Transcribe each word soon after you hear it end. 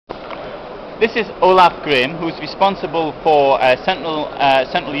This is Olaf Grimm, who's responsible for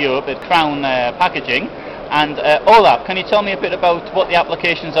Central Europe at Crown Packaging. And Olaf, can you tell me a bit about what the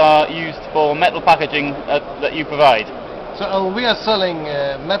applications are used for metal packaging that you provide? So we are selling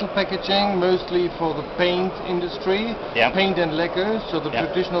metal packaging mostly for the paint industry, paint and lacquer, so the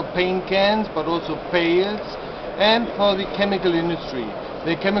traditional paint cans, but also pails, and for the chemical industry.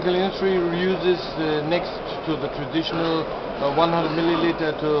 The chemical industry uses next to the traditional 100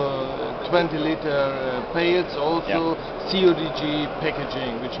 milliliter to 20 liter pails also CODG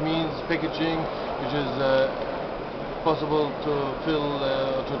packaging, which means packaging which is possible to fill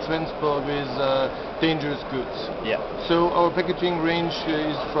to transport with dangerous goods. So our packaging range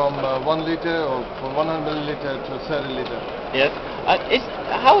is from 1 liter or from 100 milliliter to 30 liter. Yes.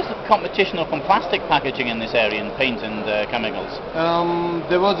 How is the competition from plastic packaging in this area in paint and chemicals?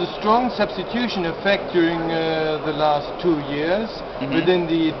 There was a strong substitution effect during the last 2 years within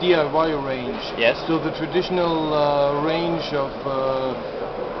the DIY range. So the traditional range of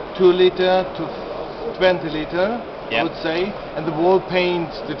 2 liter to 20 liter, I would say, and the wall paint,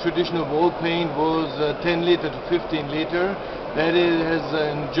 the traditional wall paint was 10 liter to 15 liter. That has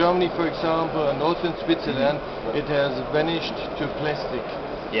in Germany, for example, and also in Switzerland, it has vanished to plastic.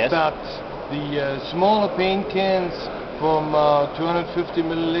 But the smaller paint cans from 250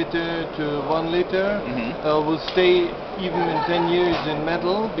 milliliter to 1 liter will stay even in 10 years in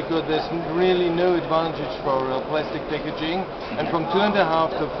metal, because there's really no advantage for plastic packaging. And from 2.5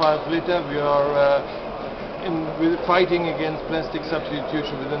 to 5 liter, we are we're fighting against plastic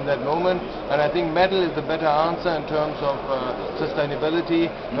substitution within that moment, and I think metal is the better answer in terms of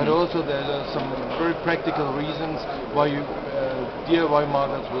sustainability, but also there are some very practical reasons why DIY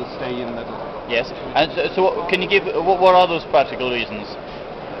markets will stay in metal. Yes, and so can you give, what are those practical reasons?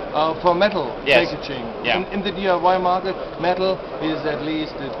 For metal packaging, in the DIY market, metal is at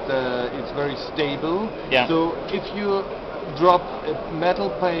least it's very stable. So if you drop a metal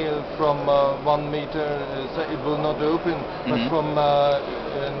pail from 1 meter, it will not open. But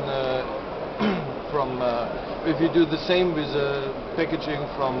if you do the same with packaging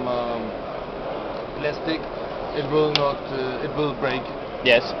from plastic, it will not. It will break.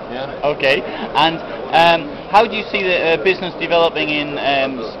 Okay. And how do you see the business developing in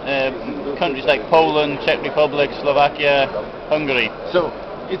countries like Poland, Czech Republic, Slovakia, Hungary? So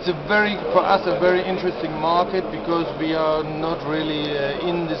it's for us a very interesting market, because we are not really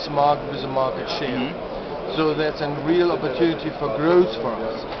in this market with a market share. So that's a real opportunity for growth for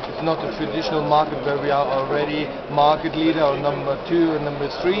us. It's not a traditional market where we are already market leader or number 2 and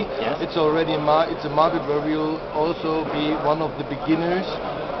number 3. It's already it's a market where we will also be one of the beginners,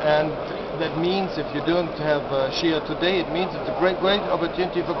 and that means if you don't have a share today, it means it's a great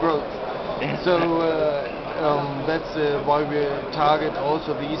opportunity for growth. So that's why we target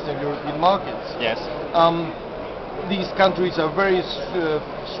also the Eastern European markets. These countries are very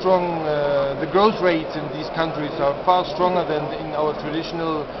strong. The growth rates in these countries are far stronger than in our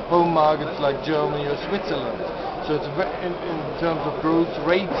traditional home markets like Germany or Switzerland. So it's in terms of growth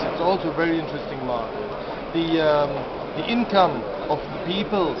rates, it's also a very interesting market. The income of the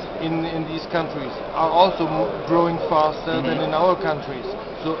people in these countries are also growing faster than in our countries.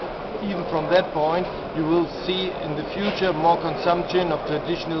 So even from that point, you will see in the future more consumption of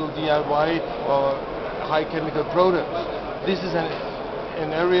traditional DIY or high chemical products. This is an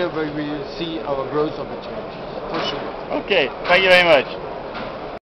area where we see our growth opportunities, for sure. Okay, thank you very much.